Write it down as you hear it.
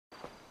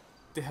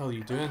The hell are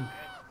you doing?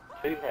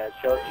 2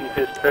 headshots you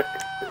just took.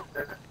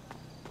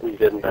 You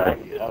didn't die.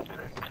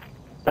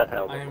 That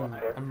helmet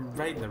I'm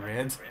right in the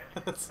red.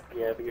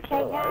 Yeah, but you're Hey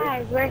still alive.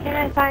 guys, where can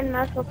I find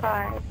muscle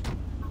cars?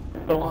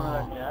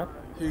 Oh,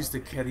 who's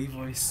the kitty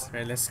voice?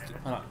 Right, let's.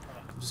 I'm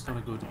just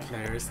gonna go to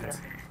players and.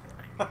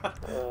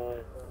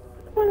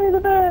 Money in the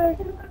bag.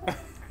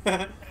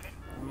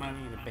 Money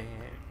in the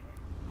bag.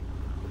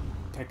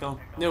 Pickle.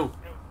 No.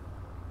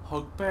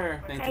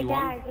 Hugbear Hey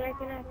 91. guys, where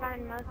can I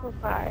find muscle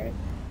cars?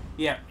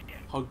 Yeah,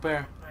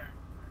 Hugbear.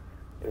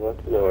 You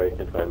want to know where you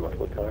can find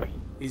muscle cars?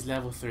 He's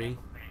level 3.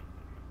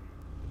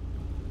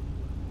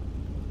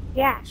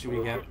 Yeah. Should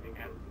we get?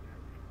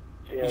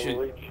 Yeah,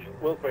 should-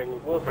 we'll bring a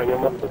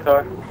muscle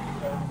car.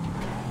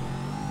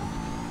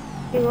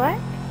 Do what?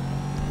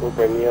 We'll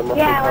bring you a muscle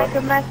Yeah, car. like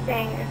a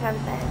Mustang or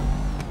something.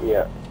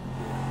 Yeah.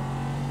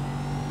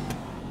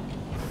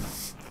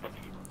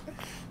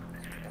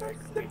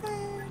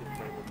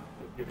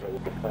 You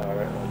bring the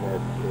car and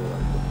then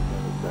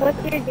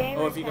What's your game?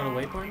 Oh, have you got a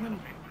waypoint then?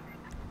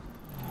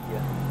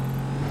 Yeah.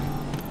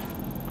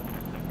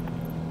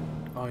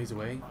 Oh, he's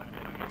away.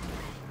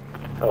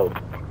 Oh.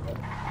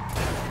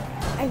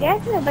 I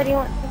guess nobody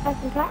wants to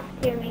fucking talk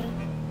to me.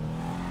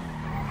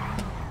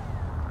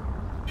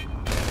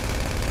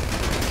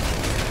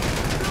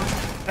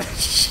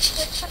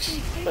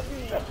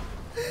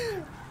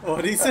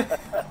 What did he say?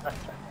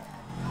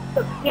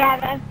 Yeah,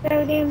 that's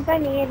so damn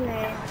funny, isn't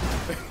it?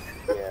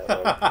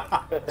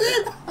 Yeah.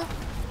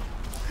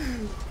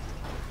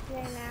 You're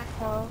an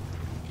asshole.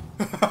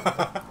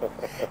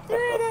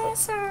 You're an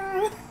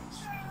asshole.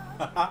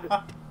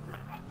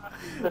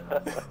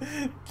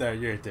 There,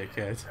 you're a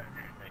dickhead.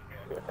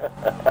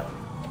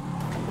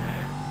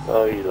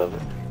 Oh, you love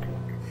it.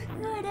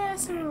 You're an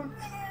asshole.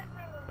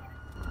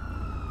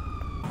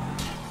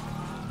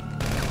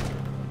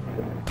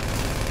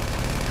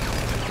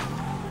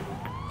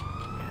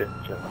 Good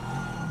job.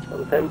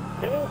 Level 10.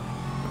 Yeah.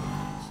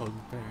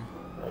 Hugbear.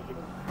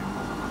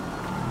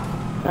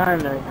 Time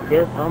to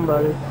get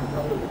somebody.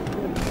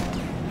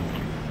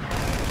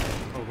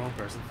 Oh, wrong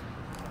person.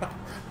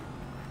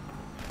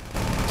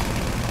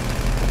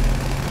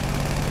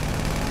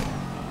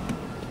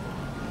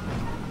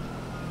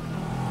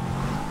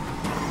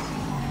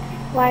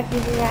 Why'd you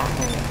do that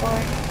for?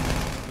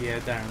 Yeah,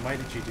 Darren, why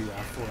did you do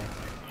that for?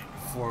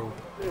 For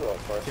You want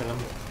first. kill him.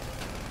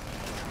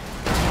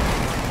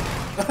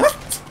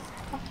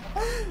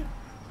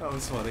 That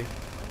was funny.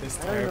 This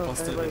I don't tire know if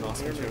busted and anybody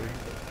lost can control. hear me.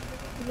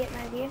 You get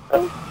my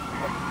vehicle?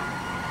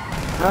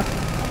 Huh?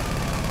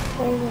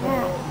 Where's it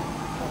at?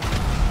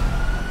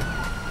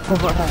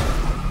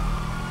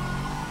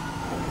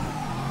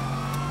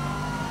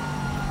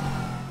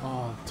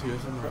 Oh, 2 of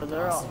them are But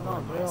they're all, awesome. no,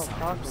 they're all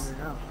popular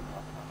now.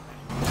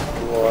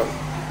 What?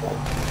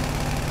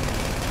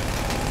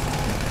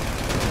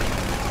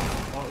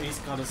 Oh, he's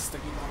got a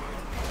sticky bomb.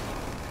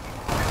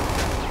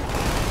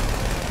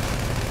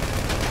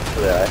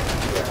 Yeah.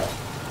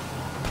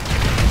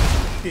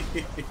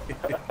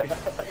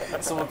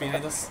 Someone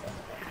behind us.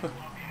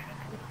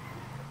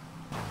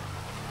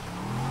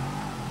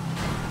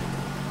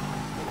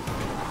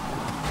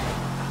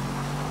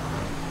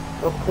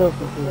 Oh, so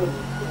confused.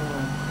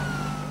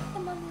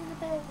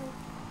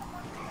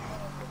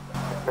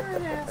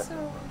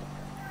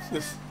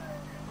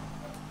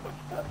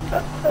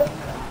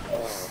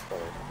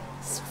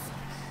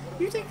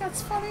 You think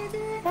that's funny,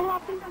 dude? What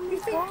happened to my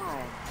car?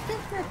 You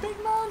think you're a big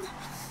man?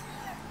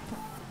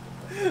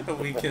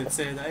 We could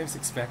say that. I was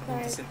expecting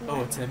to say,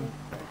 oh, it's him.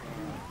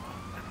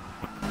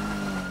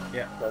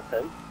 Yeah. That's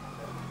him.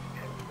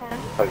 Huh?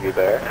 Huggy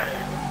Bear.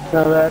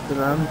 No, that's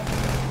them.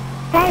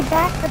 Hey,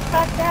 back the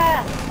fuck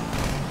up!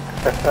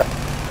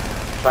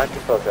 Back the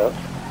fuck up.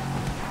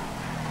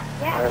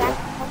 Yeah, back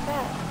the fuck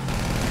up.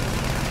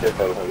 Good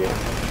thing, Huggy.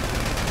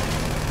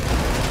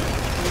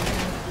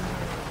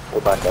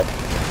 We'll back up.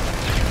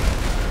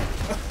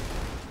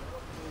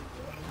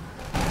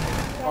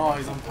 Oh,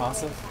 he's on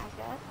passive.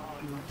 Back up.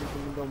 I'm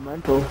gonna go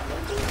mental.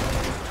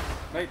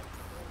 Right.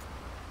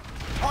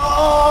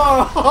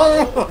 Oh!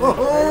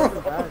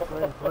 Bad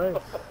play.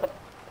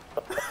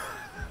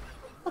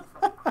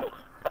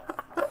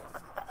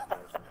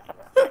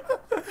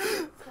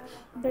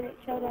 But it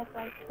showed up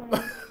like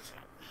 20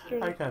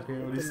 streets. I can't hear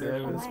what he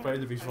said, but it's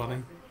bound to be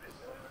funny.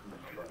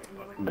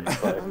 I'm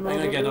I'm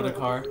gonna get another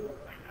car.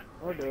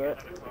 I'll do it.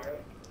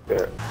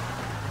 Here.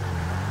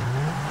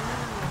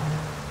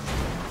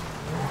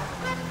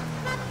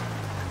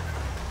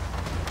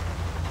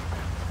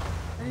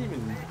 I didn't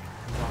even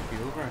knock you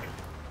over.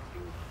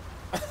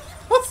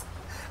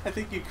 I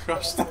think you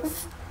crushed them.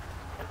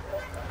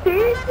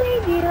 Seriously?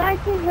 Do you like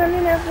just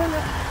running over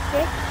the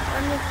stick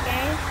on this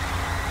game?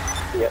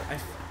 Yeah.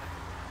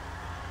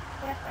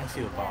 I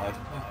feel bad.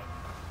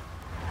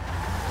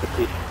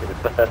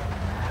 Bad.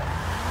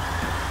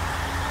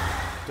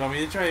 Do you want me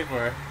to drive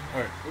or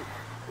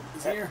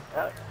is he here? I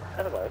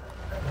don't know.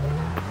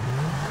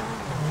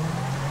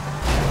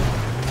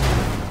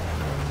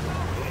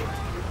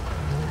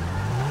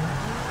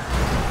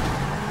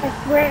 I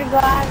swear to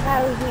God, if I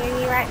was near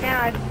you right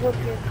now, I'd whoop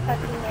your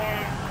fucking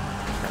ass.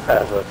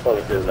 As a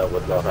funny thing that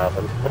would not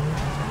happen.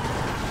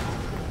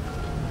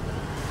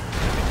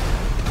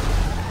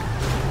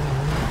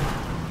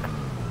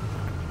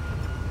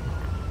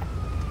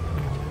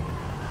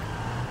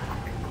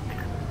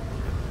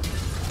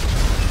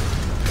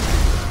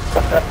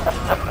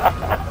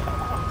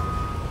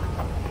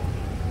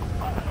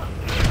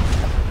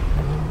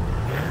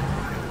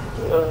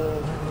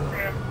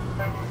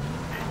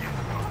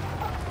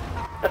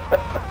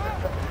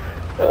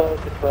 Oh,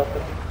 it's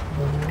classic.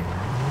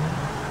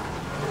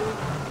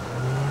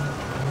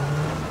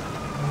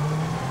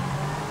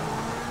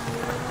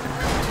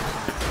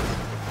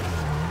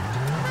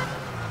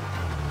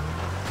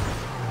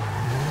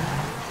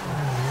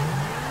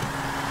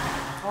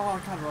 Oh, I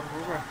can't run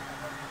over.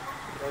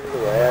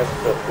 Anyway, I'm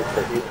supposed to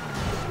take you.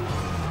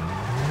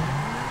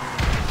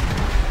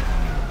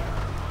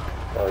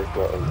 Oh, he's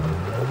not.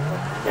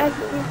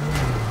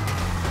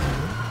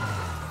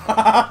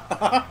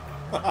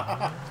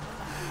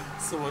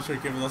 So much for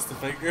giving us the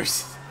fingers.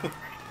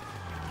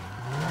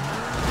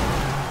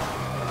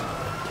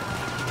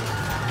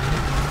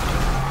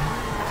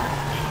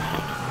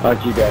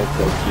 Aren't you guys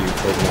so cute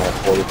taking out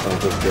 40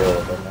 tons of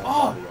girls?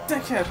 Oh,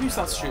 dickhead, who's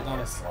that shooting on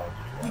us?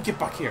 You get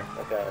back here.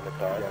 That guy in the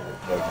car.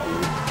 So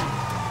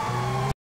cute.